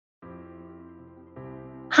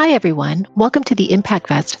Hi, everyone. Welcome to the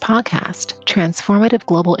ImpactVest podcast, transformative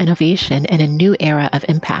global innovation in a new era of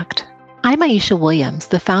impact. I'm Aisha Williams,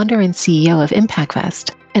 the founder and CEO of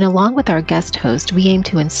ImpactVest, and along with our guest host, we aim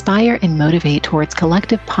to inspire and motivate towards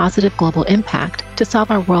collective positive global impact to solve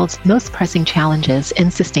our world's most pressing challenges in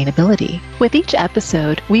sustainability. With each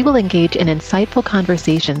episode, we will engage in insightful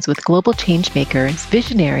conversations with global changemakers,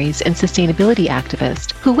 visionaries, and sustainability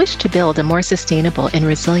activists who wish to build a more sustainable and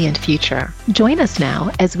resilient future. Join us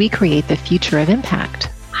now as we create the future of impact.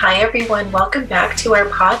 Hi, everyone. Welcome back to our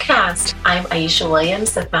podcast. I'm Aisha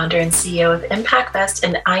Williams, the founder and CEO of ImpactVest,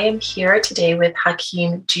 and I am here today with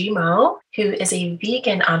Hakeem Jimo, who is a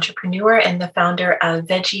vegan entrepreneur and the founder of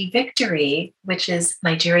Veggie Victory, which is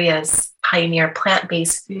Nigeria's pioneer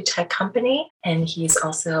plant-based food tech company. And he's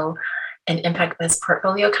also an ImpactVest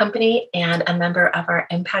portfolio company and a member of our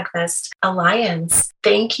ImpactVest Alliance.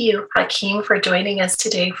 Thank you, Hakeem, for joining us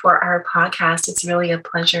today for our podcast. It's really a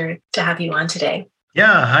pleasure to have you on today.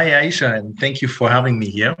 Yeah, hi Aisha, and thank you for having me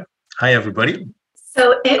here. Hi, everybody.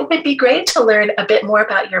 So it would be great to learn a bit more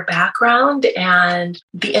about your background and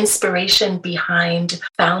the inspiration behind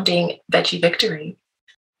founding Veggie Victory.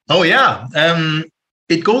 Oh, yeah.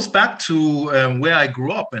 It goes back to where I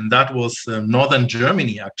grew up, and that was northern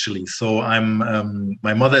Germany, actually. So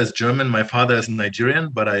my mother is German, my father is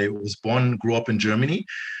Nigerian, but I grew up in Germany.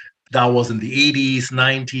 That was in the 80s,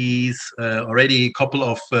 90s, already a couple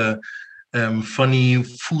of funny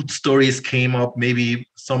food stories came up. Maybe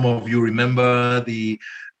some of you remember the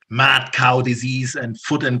mad cow disease and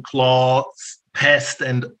foot and claw pest.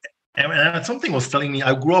 And something was telling me,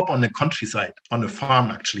 I grew up on the countryside, on a farm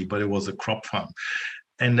actually, but it was a crop farm.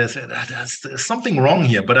 And I said, there's something wrong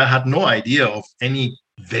here, but I had no idea of any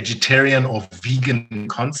vegetarian or vegan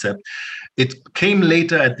concept. It came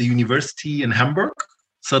later at the university in Hamburg.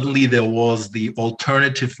 Suddenly there was the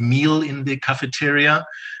alternative meal in the cafeteria.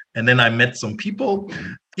 And then I met some people.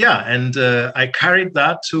 Yeah, and I carried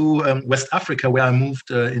that to West Africa, where I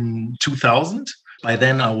moved in 2000. By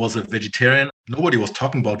then, I was a vegetarian. Nobody was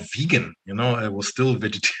talking about vegan, I was still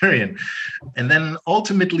vegetarian. And then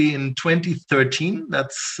ultimately in 2013,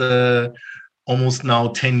 that's almost now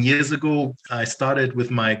 10 years ago, I started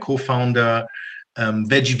with my co-founder,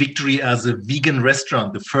 Veggie Victory, as a vegan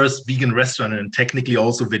restaurant, the first vegan restaurant, and technically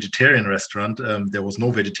also vegetarian restaurant. There was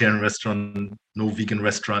no vegetarian restaurant, no vegan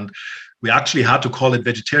restaurant. We actually had to call it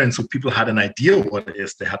vegetarian, so people had an idea what it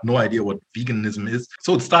is. They had no idea what veganism is.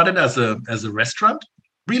 So it started as a restaurant,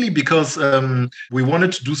 really because we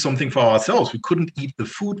wanted to do something for ourselves. We couldn't eat the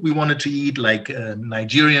food we wanted to eat, like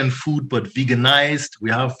Nigerian food, but veganized.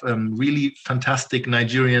 We have really fantastic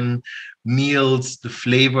Nigerian meals, the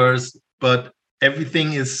flavors, but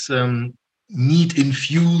everything is meat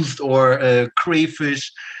infused or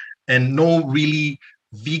crayfish, and no really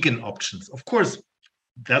vegan options. Of course,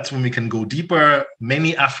 that's when we can go deeper.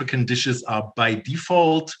 Many African dishes are by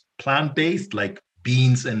default plant-based, like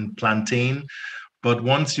beans and plantain. But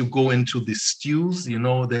once you go into the stews,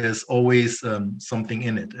 there's always something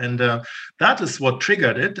in it. And that is what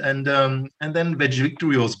triggered it. And then Veggie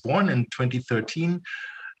Victory was born in 2013.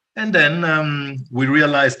 And then we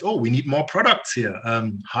realized, we need more products here,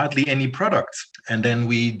 hardly any products. And then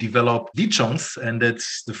we developed V-Chunks, and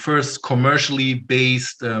it's the first commercially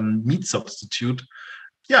based meat substitute.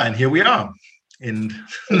 Yeah, and here we are. And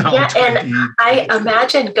I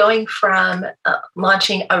imagine going from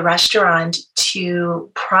launching a restaurant to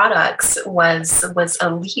products was a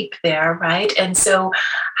leap there, right? And so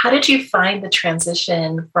how did you find the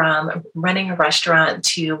transition from running a restaurant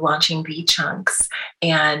to launching V-Chunks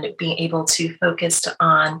and being able to focus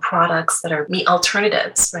on products that are meat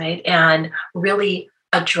alternatives, right? And really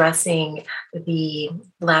addressing the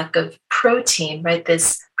lack of protein, right?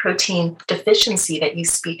 This protein deficiency that you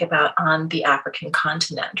speak about on the African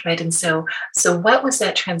continent, right? And so what was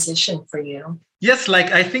that transition for you? Yes,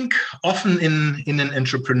 I think often in an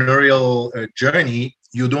entrepreneurial journey,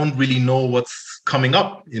 you don't really know what's coming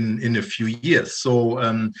up in a few years. So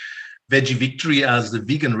Veggie Victory as a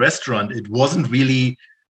vegan restaurant, it wasn't really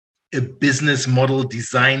a business model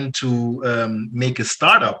designed to make a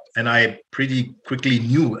startup. And I pretty quickly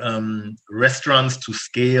knew restaurants to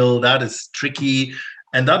scale, that is tricky.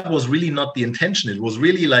 And that was really not the intention. It was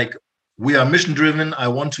really like, we are mission driven. I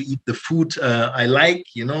want to eat the food I like,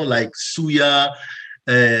 like suya.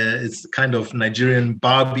 It's kind of Nigerian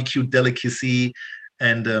barbecue delicacy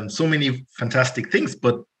and so many fantastic things.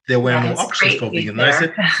 But there were no options for vegan. And I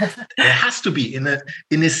said, there has to be in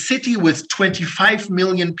a city with 25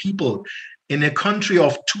 million people, in a country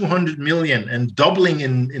of 200 million and doubling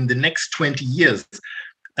in the next 20 years.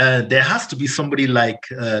 There has to be somebody like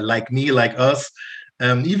me, like us,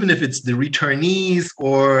 even if it's the returnees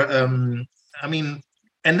or,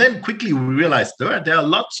 and then quickly we realized there are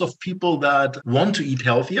lots of people that want to eat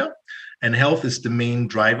healthier, and health is the main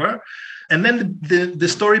driver. And then the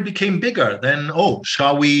story became bigger. Then,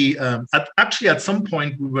 shall we? At some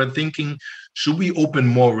point, we were thinking, should we open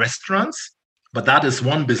more restaurants? But that is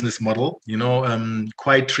one business model,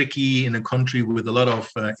 quite tricky in a country with a lot of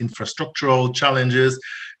infrastructural challenges.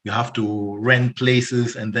 You have to rent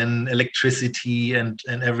places and then electricity and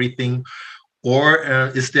everything. Or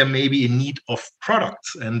is there maybe a need of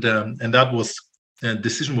products? And that was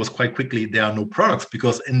decision was quite quickly, there are no products,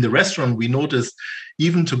 because in the restaurant we noticed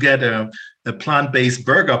even to get a plant-based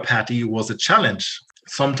burger patty was a challenge.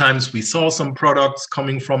 Sometimes we saw some products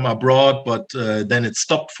coming from abroad, but then it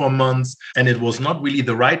stopped for months, and it was not really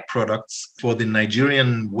the right products for the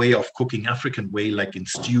Nigerian way of cooking, African way, like in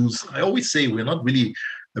stews. I always say we're not really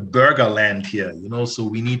a burger land here, so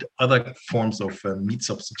we need other forms of meat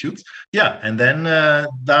substitutes. Yeah, and then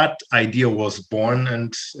that idea was born,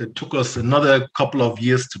 and it took us another couple of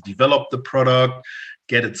years to develop the product,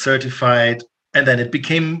 get it certified. And then it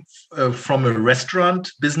became from a restaurant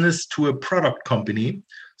business to a product company.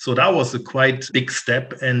 So that was a quite big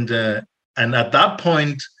step. And at that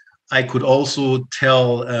point, I could also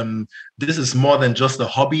tell this is more than just a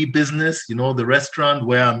hobby business, the restaurant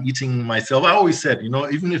where I'm eating myself. I always said,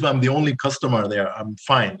 even if I'm the only customer there, I'm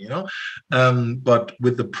fine, But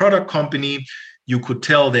with the product company, you could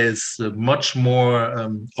tell there's much more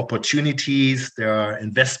opportunities. There are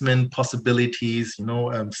investment possibilities,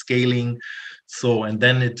 scaling. So, and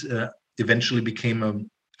then it eventually became a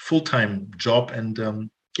full-time job and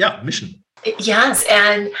mission. Yes,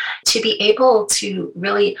 and to be able to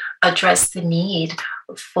really address the need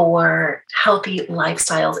for healthy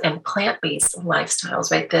lifestyles and plant-based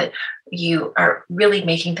lifestyles, right? That you are really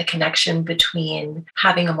making the connection between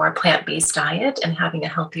having a more plant-based diet and having a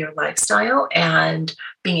healthier lifestyle, and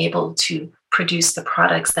being able to produce the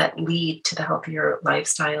products that lead to the healthier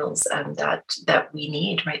lifestyles that we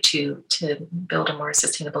need, right, to build a more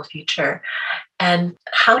sustainable future. And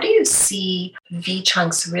how do you see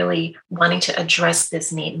V-Chunks really wanting to address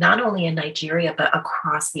this need, not only in Nigeria, but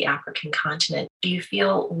across the African continent? Do you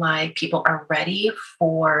feel like people are ready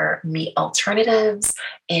for meat alternatives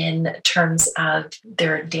in terms of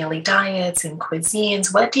their daily diets and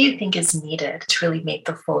cuisines? What do you think is needed to really make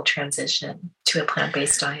the full transition to a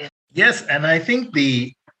plant-based diet? Yes, and I think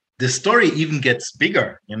the story even gets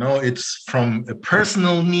bigger. It's from a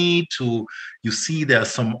personal need to, you see there are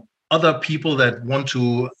some other people that want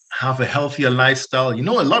to have a healthier lifestyle. A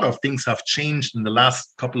lot of things have changed in the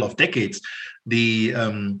last couple of decades. The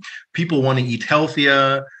people want to eat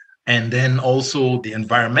healthier, and then also the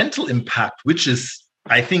environmental impact, which is,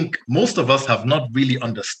 I think most of us have not really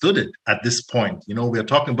understood it at this point. We're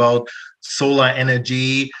talking about solar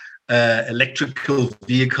energy, electrical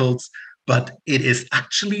vehicles, but it is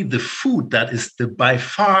actually the food that is the by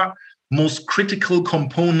far most critical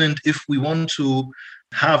component if we want to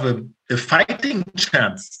have a fighting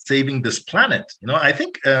chance saving this planet. I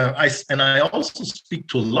think I also speak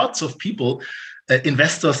to lots of people,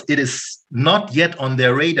 investors. It is not yet on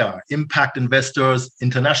their radar. Impact investors,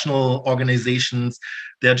 international organizations,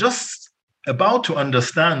 they're just about to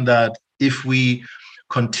understand that if we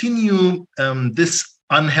continue this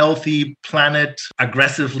unhealthy planet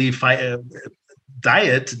aggressively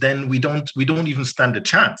diet, then we don't even stand a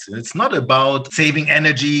chance. It's not about saving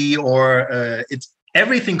energy or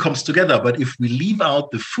everything comes together. But if we leave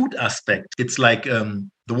out the food aspect, it's like the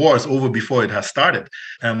war is over before it has started.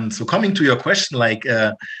 So coming to your question,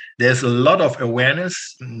 there's a lot of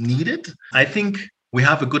awareness needed. I think we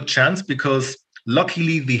have a good chance because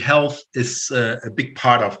luckily, the health is a big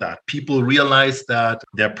part of that. People realize that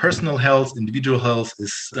their personal health, individual health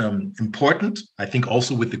is important. I think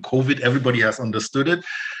also with the COVID, everybody has understood it.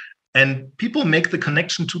 And people make the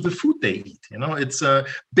connection to the food they eat. It's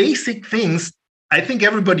basic things I think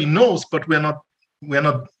everybody knows, but we're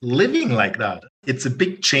not living like that. It's a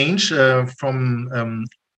big change from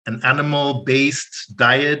an animal-based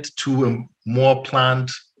diet to a more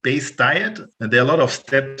plant-based diet. And there are a lot of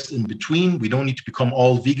steps in between. We don't need to become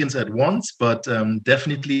all vegans at once, but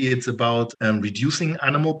definitely it's about reducing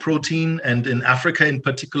animal protein, and in Africa in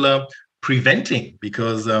particular, preventing,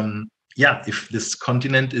 because if this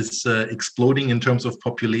continent is exploding in terms of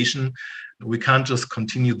population, we can't just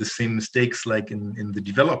continue the same mistakes like in the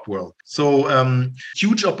developed world. So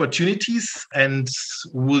huge opportunities, and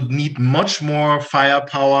would need much more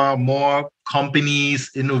firepower, more companies,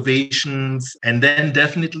 innovations, and then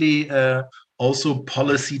definitely also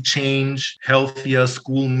policy change, healthier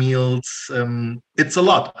school meals. It's a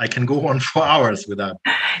lot. I can go on for hours with that.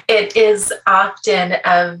 It is often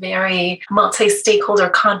a very multi-stakeholder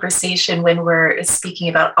conversation when we're speaking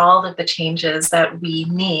about all of the changes that we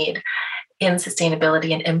need in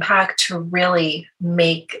sustainability and impact to really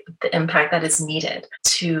make the impact that is needed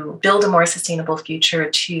to build a more sustainable future,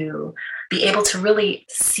 to be able to really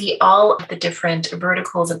see all of the different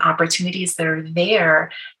verticals and opportunities that are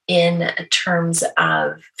there in terms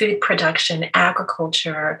of food production,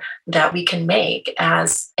 agriculture that we can make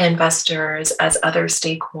as investors, as other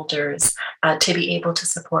stakeholders, to be able to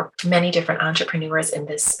support many different entrepreneurs in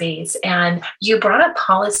this space. And you brought up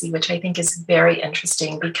policy, which I think is very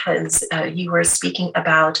interesting because you were speaking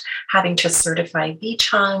about having to certify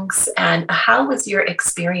V-chunks. And how was your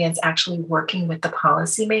experience actually working with the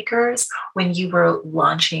policymakers when you were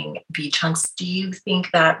launching V-chunks? Do you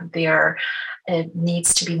think that there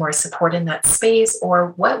needs to be more support in that space,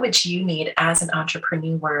 or what would you need as an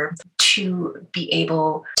entrepreneur to be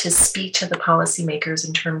able to speak to the policymakers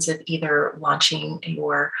in terms of either launching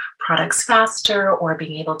your products faster or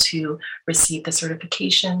being able to receive the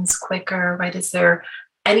certifications quicker, right? Is there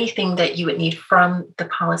anything that you would need from the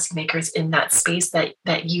policymakers in that space that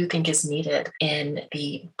you think is needed in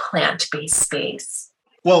the plant-based space?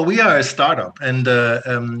 Well, we are a startup,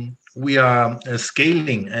 and we are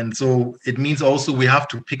scaling, and so it means also we have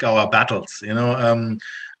to pick our battles.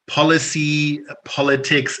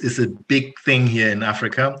 Politics is a big thing here in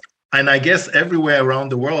Africa, and I guess everywhere around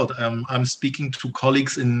the world. I'm speaking to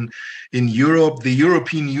colleagues in Europe. The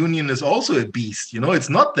European Union is also a beast. It's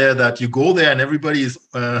not there that you go there and everybody is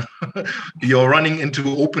you're running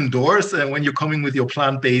into open doors when you're coming with your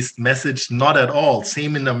plant-based message. Not at all.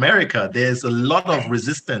 Same in America. There's a lot of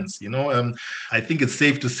resistance. I think it's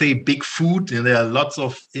safe to say big food. And there are lots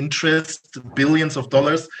of interest, billions of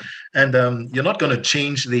dollars. And you're not going to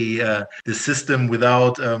change the system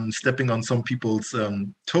without stepping on some people's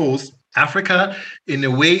toes. Africa, in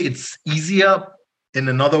a way, it's easier. In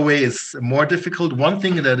another way, it's more difficult. One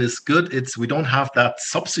thing that is good, it's we don't have that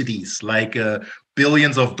subsidies like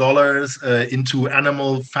billions of dollars into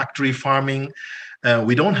animal factory farming.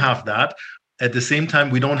 We don't have that. At the same time,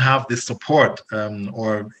 we don't have this support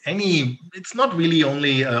or any. It's not really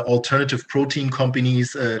only alternative protein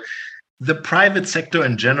companies. The private sector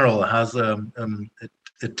in general has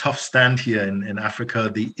a tough stand here in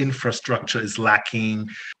Africa. The infrastructure is lacking,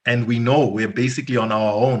 and we know we're basically on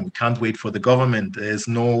our own. We can't wait for the government. There's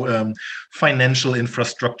no financial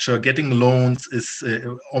infrastructure. Getting loans is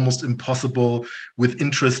almost impossible with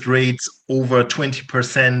interest rates over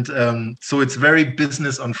 20%. So it's very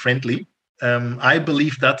business unfriendly. I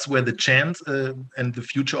believe that's where the chance and the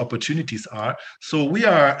future opportunities are. So we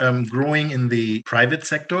are growing in the private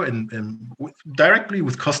sector and directly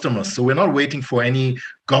with customers. So we're not waiting for any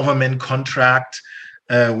government contract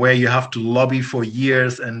where you have to lobby for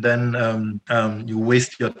years and then you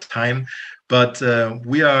waste your time. But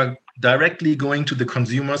we are directly going to the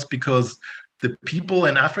consumers because the people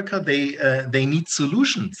in Africa, they need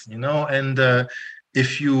solutions, and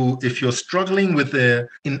if you're struggling with the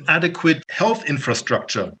inadequate health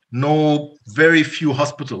infrastructure, very few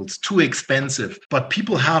hospitals, too expensive, but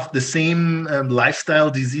people have the same lifestyle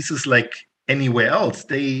diseases like anywhere else,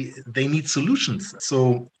 they need solutions.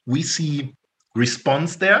 So we see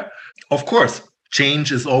response there. Of course,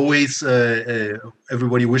 change is always,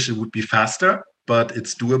 everybody wishes it would be faster, but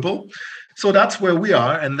it's doable. So that's where we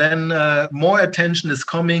are. And then more attention is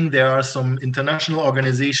coming. There are some international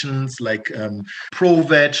organizations like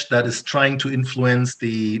ProVeg that is trying to influence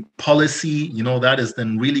the policy. That is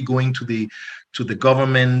then really going to the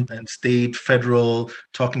government and state, federal,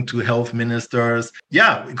 talking to health ministers.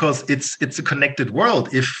 Yeah, because it's a connected world.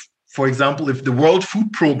 For example, if the World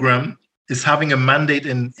Food Program is having a mandate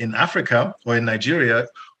in Africa or in Nigeria,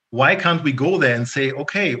 why can't we go there and say,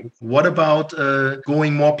 okay, what about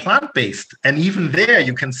going more plant-based? And even there,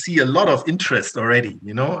 you can see a lot of interest already,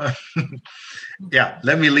 Yeah,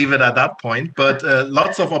 let me leave it at that point. But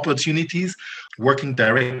lots of opportunities working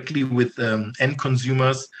directly with end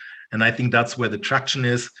consumers. And I think that's where the traction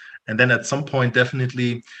is. And then at some point,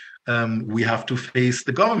 definitely, we have to face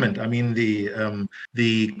the government. I mean,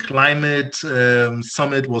 the climate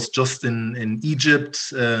summit was just in Egypt.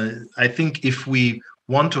 I think if we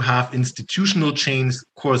want to have institutional change,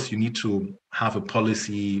 of course, you need to have a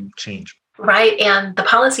policy change. Right. And the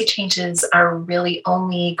policy changes are really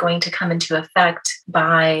only going to come into effect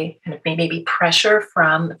by kind of maybe pressure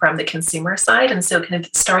from the consumer side. And so kind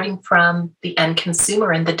of starting from the end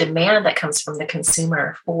consumer and the demand that comes from the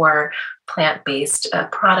consumer for plant-based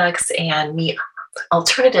products and meat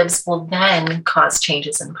alternatives will then cause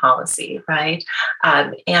changes in policy, right?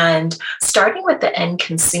 And starting with the end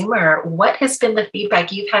consumer, what has been the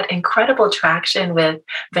feedback? You've had incredible traction with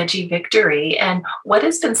Veggie Victory, and what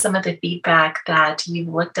has been some of the feedback that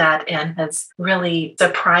you've looked at and has really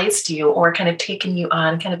surprised you or kind of taken you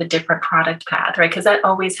on kind of a different product path, right? Because that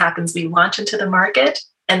always happens. We launch into the market,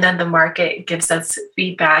 and then the market gives us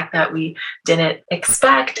feedback that we didn't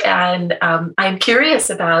expect. And I'm curious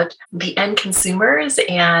about the end consumers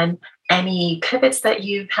and any pivots that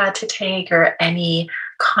you've had to take or any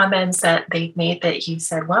comments that they've made that you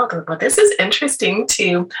said, well, this is interesting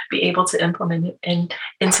to be able to implement it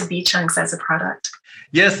into V-Chunks as a product.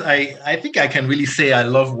 Yes, I think I can really say I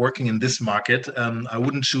love working in this market. I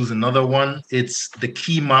wouldn't choose another one. It's the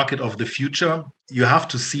key market of the future. You have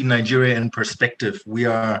to see Nigeria in perspective. We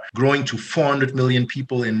are growing to 400 million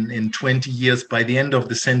people in 20 years. By the end of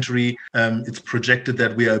the century, it's projected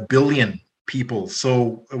that we are 1 billion people.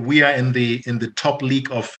 So we are in the top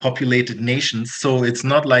league of populated nations. So it's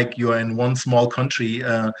not like you are in one small country.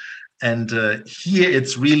 And here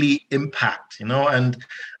it's really impact, and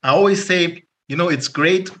I always say, it's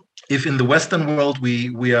great if in the Western world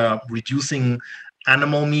we are reducing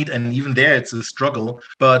animal meat, and even there it's a struggle.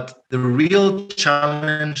 But the real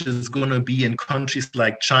challenge is going to be in countries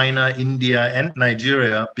like China, India, and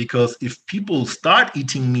Nigeria, because if people start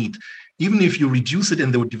eating meat, even if you reduce it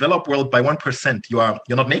in the developed world by 1%, you're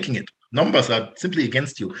not making it. Numbers are simply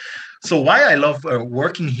against you. So why I love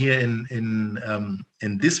working here in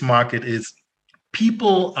this market is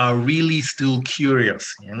people are really still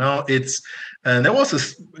curious.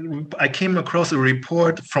 I came across a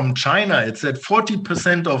report from China. It said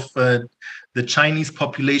 40% of the Chinese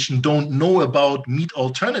population don't know about meat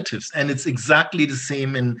alternatives, and it's exactly the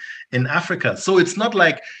same in Africa. So it's not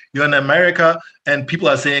like you're in America and people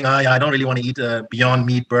are saying, I don't really want to eat a Beyond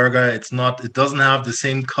Meat burger. It doesn't have the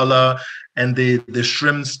same color, and the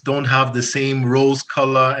shrimps don't have the same rose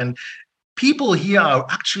color. And people here are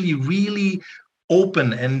actually really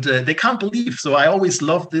open, and they can't believe. So I always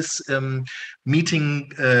love this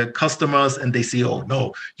meeting customers, and they say, oh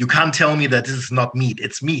no, you can't tell me that this is not meat.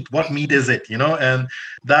 It's meat. What meat is it? And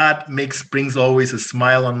that brings always a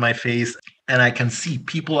smile on my face. And I can see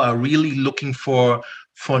people are really looking for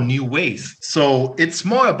new ways. So it's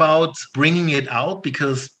more about bringing it out,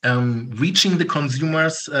 because reaching the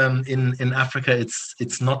consumers in Africa,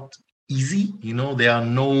 it's not easy. There are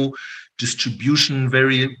no distribution,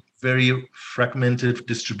 very fragmented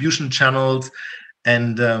distribution channels,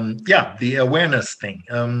 and the awareness thing.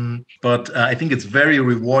 But I think it's very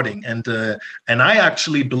rewarding, and I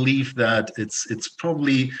actually believe that it's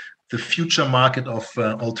probably the future market of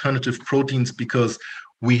alternative proteins, because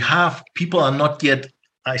people are not yet,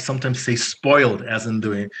 I sometimes say, spoiled, as in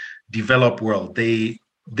the developed world. They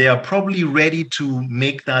are probably ready to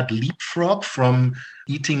make that leapfrog from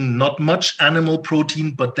eating not much animal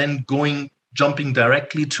protein, but then jumping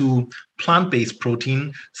directly to plant-based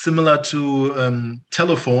protein, similar to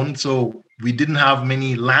telephone. So we didn't have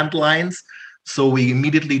many landlines, so we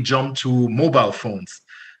immediately jumped to mobile phones.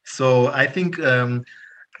 So I think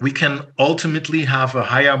we can ultimately have a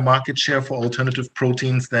higher market share for alternative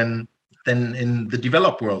proteins than in the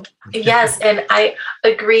developed world. Yes, and I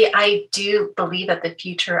agree. I do believe that the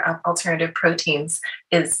future of alternative proteins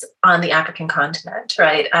is on the African continent,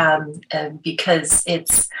 right? And because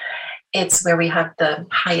it's where we have the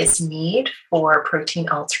highest need for protein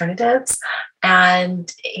alternatives,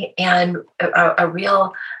 and a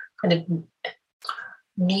real kind of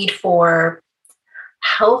need for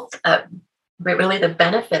health, really the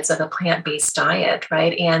benefits of a plant-based diet,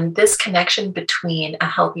 right? And this connection between a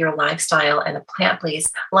healthier lifestyle and a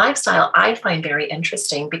plant-based lifestyle, I find very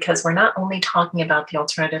interesting, because we're not only talking about the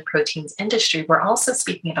alternative proteins industry, we're also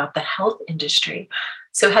speaking about the health industry.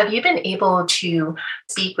 So have you been able to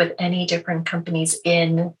speak with any different companies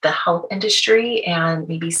in the health industry and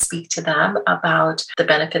maybe speak to them about the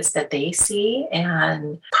benefits that they see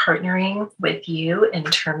and partnering with you in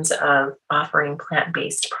terms of offering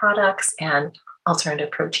plant-based products and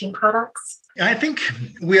alternative protein products? I think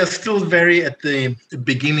we are still very at the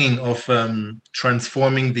beginning of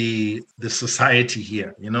transforming the society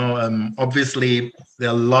here. Obviously, there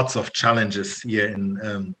are lots of challenges here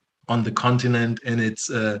on the continent, and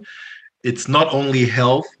it's not only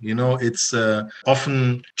health, it's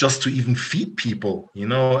often just to even feed people,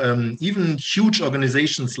 even huge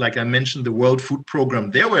organizations like I mentioned, the World Food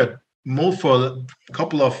Program, they were more for a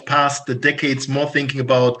couple of past decades more thinking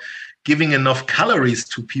about giving enough calories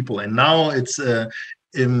to people, and now it's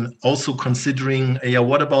also considering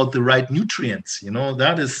what about the right nutrients.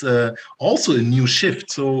 That is also a new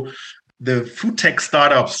shift. So the food tech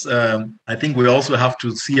startups, I think we also have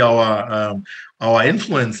to see our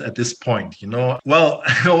influence at this point. Well,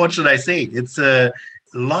 what should I say? It's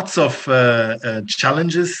lots of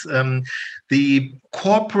challenges. The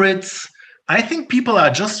corporates, I think people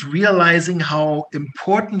are just realizing how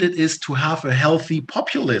important it is to have a healthy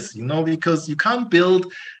populace, because you can't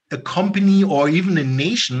build a company or even a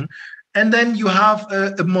nation and then you have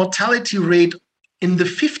a mortality rate in the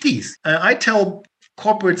 50s. I tell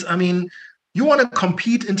corporates, you want to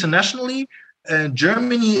compete internationally.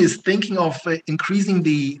 Germany is thinking of increasing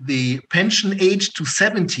the pension age to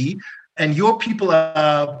 70, and your people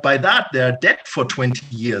are, by that, they're dead for 20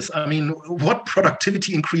 years. What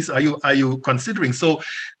productivity increase are you considering? So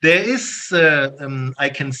there is, I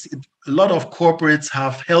can see a lot of corporates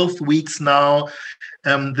have health weeks now.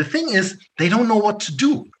 The thing is, they don't know what to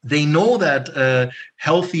do. They know that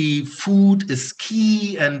healthy food is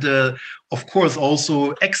key, and of course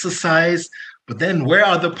also exercise. But then where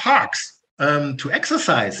are the parks to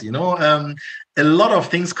exercise? A lot of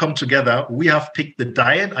things come together. We have picked the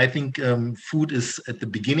diet. I think food is at the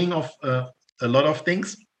beginning of a lot of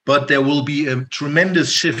things. But there will be a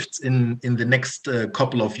tremendous shift in the next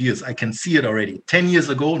couple of years. I can see it already. 10 years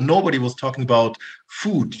ago, nobody was talking about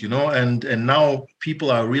food, and now people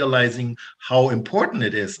are realizing how important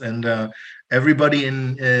it is. And everybody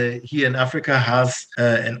here in Africa has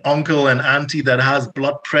an uncle and auntie that has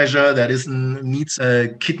blood pressure, that needs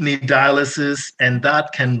kidney dialysis, and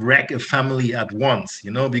that can wreck a family at once,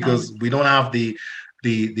 because we don't have the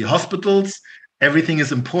hospitals. Everything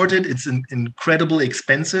is imported. It's incredibly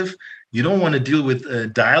expensive. You don't want to deal with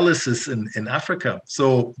dialysis in Africa.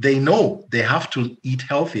 So they know they have to eat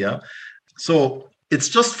healthier. So it's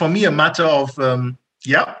just, for me, a matter of,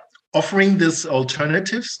 offering these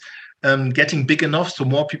alternatives, getting big enough so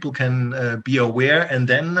more people can be aware. And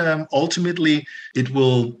then ultimately it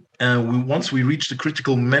will, once we reach the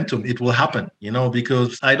critical momentum, it will happen,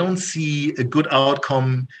 because I don't see a good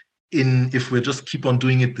outcome if we just keep on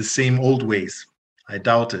doing it the same old ways. I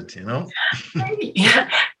doubt it,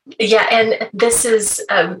 Yeah, and this is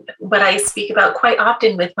what I speak about quite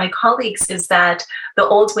often with my colleagues, is that the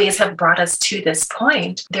old ways have brought us to this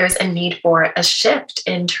point. There's a need for a shift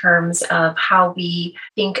in terms of how we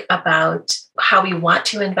think about how we want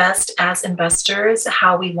to invest as investors,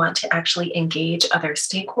 how we want to actually engage other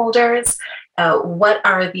stakeholders. What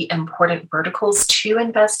are the important verticals to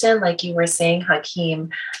invest in? Like you were saying,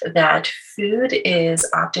 Hakeem, that food is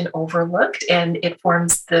often overlooked and it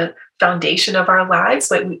forms the foundation of our lives,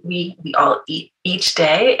 what we all eat each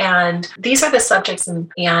day. And these are the subjects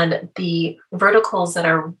and the verticals that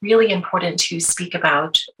are really important to speak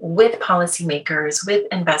about with policymakers, with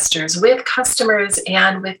investors, with customers,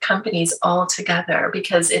 and with companies all together,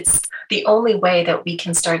 because it's the only way that we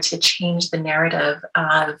can start to change the narrative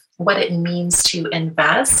of what it means to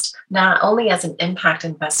invest, not only as an impact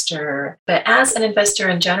investor, but as an investor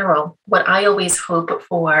in general. What I always hope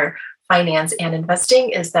for finance and investing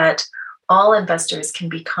is that all investors can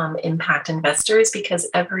become impact investors, because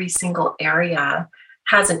every single area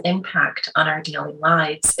has an impact on our daily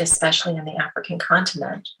lives, especially in the African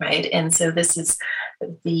continent, right? And so this is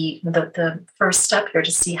the first step here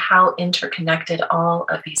to see how interconnected all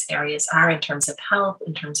of these areas are in terms of health,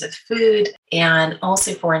 in terms of food, and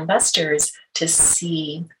also for investors to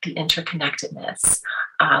see the interconnectedness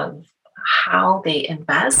of how they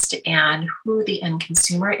invest and who the end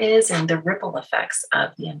consumer is and the ripple effects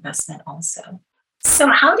of the investment also. So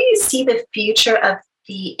how do you see the future of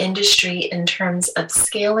the industry in terms of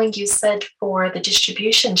scaling? You said for the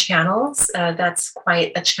distribution channels, that's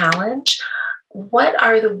quite a challenge. What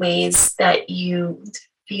are the ways that you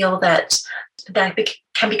feel that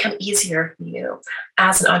can become easier for you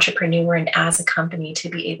as an entrepreneur and as a company to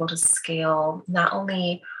be able to scale not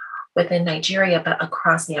only within Nigeria, but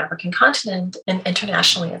across the African continent and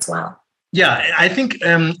internationally as well? Yeah, I think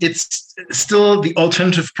it's still, the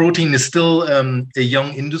alternative protein is still a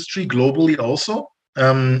young industry globally also.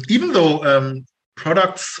 Even though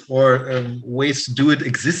products or ways to do it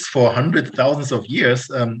exist for hundreds, thousands of years,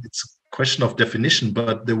 it's a question of definition.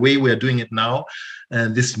 But the way we're doing it now,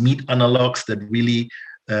 this meat analogs that really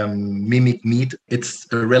mimic meat, it's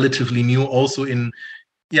relatively new also in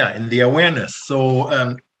the awareness.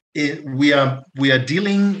 So we are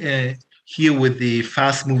dealing here with the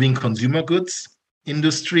fast-moving consumer goods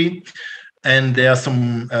industry, and there are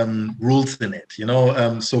some rules in it.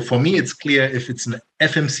 So for me, it's clear if it's an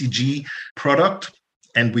FMCG product,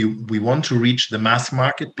 and we want to reach the mass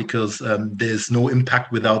market, because there's no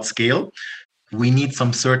impact without scale. We need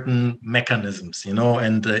some certain mechanisms,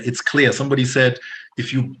 and it's clear. Somebody said,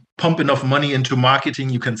 if you pump enough money into marketing,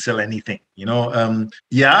 you can sell anything,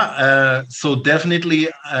 so definitely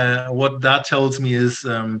what that tells me is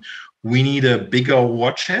we need a bigger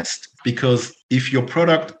war chest, because if your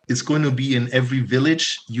product is going to be in every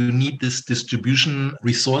village, you need this distribution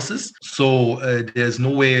resources. So there's no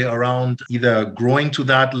way around either growing to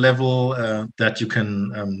that level that you can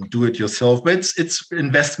do it yourself. But it's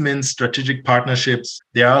investments, strategic partnerships.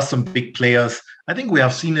 There are some big players. I think we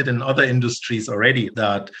have seen it in other industries already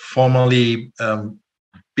that formerly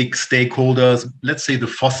big stakeholders, let's say the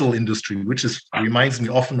fossil industry, which reminds me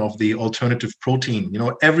often of the alternative protein.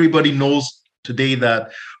 Everybody knows today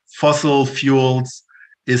that fossil fuels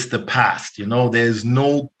is the past. There's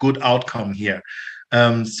no good outcome here.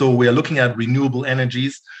 So we are looking at renewable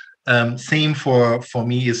energies. Same for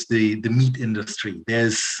me is the meat industry.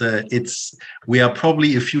 We are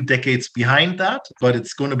probably a few decades behind that, but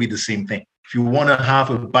it's going to be the same thing. If you want to have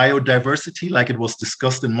a biodiversity, like it was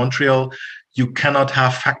discussed in Montreal, you cannot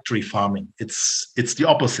have factory farming. It's the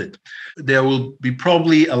opposite. There will be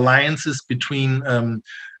probably alliances between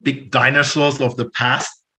big dinosaurs of the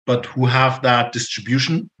past, but who have that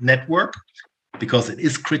distribution network, because it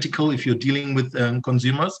is critical if you're dealing with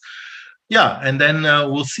consumers. Yeah, and then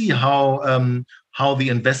we'll see how the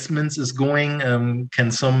investments is going.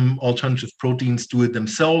 Can some alternative proteins do it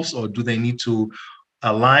themselves, or do they need to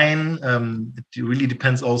align? It really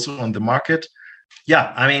depends also on the market.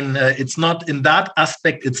 Yeah, I mean, it's not in that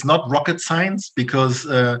aspect, it's not rocket science, because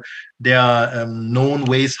there are known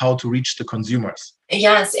ways how to reach the consumers.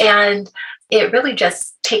 Yes, and it really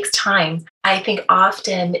just takes time. I think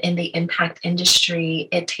often in the impact industry,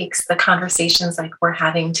 it takes the conversations like we're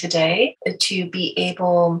having today to be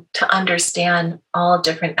able to understand all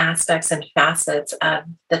different aspects and facets of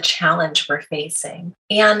the challenge we're facing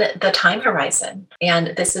and the time horizon.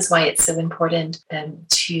 And this is why it's so important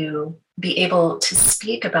to be able to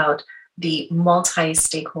speak about the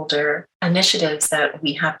multi-stakeholder initiatives that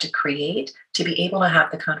we have to create to be able to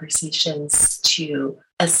have the conversations to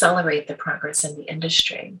accelerate the progress in the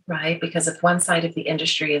industry, right? Because if one side of the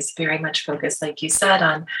industry is very much focused, like you said,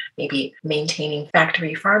 on maybe maintaining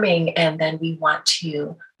factory farming, and then we want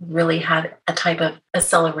to really have a type of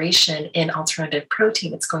acceleration in alternative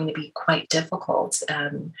protein, it's going to be quite difficult.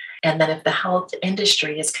 And then if the health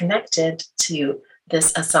industry is connected to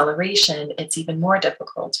this acceleration, it's even more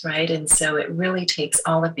difficult, right? And so it really takes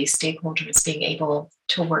all of these stakeholders being able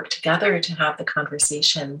to work together to have the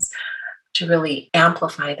conversations to really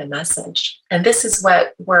amplify the message. And this is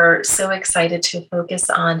what we're so excited to focus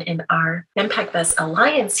on in our ImpactVest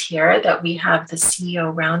Alliance here, that we have the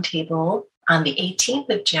CEO Roundtable on the 18th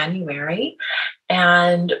of January.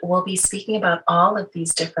 And we'll be speaking about all of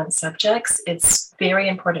these different subjects. It's very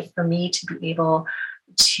important for me to be able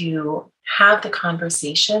to have the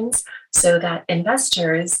conversations so that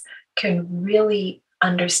investors can really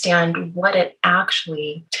understand what it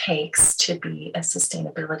actually takes to be a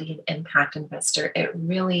sustainability and impact investor. It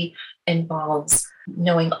really involves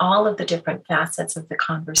knowing all of the different facets of the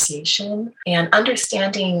conversation and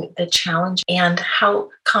understanding the challenge and how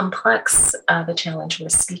complex the challenge we're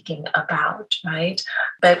speaking about, right?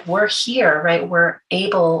 But we're here, right? We're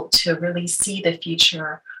able to really see the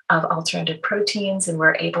future of alternative proteins, and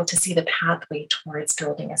we're able to see the pathway towards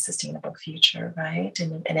building a sustainable future, right?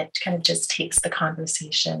 And it kind of just takes the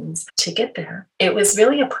conversations to get there. It was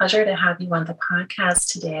really a pleasure to have you on the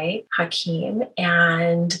podcast today, Hakeem,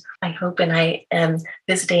 and I hope, and I am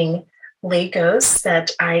visiting Lagos,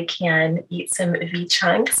 that I can eat some V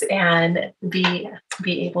chunks and be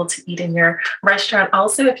able to eat in your restaurant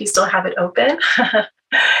also, if you still have it open.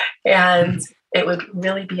 And it would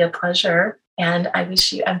really be a pleasure. And I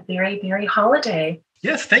wish you a very Merry holiday.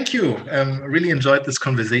 Yes, thank you. Really enjoyed this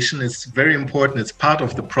conversation. It's very important. It's part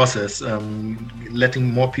of the process,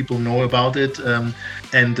 letting more people know about it.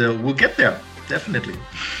 And we'll get there, definitely.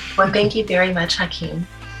 Well, thank you very much, Hakeem.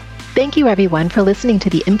 Thank you, everyone, for listening to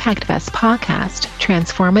the ImpactVest podcast,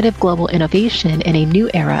 Transformative Global Innovation in a New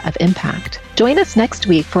Era of Impact. Join us next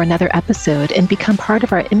week for another episode and become part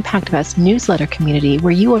of our ImpactVest newsletter community,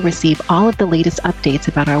 where you will receive all of the latest updates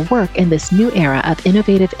about our work in this new era of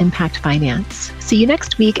innovative impact finance. See you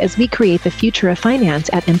next week as we create the future of finance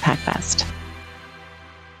at ImpactVest.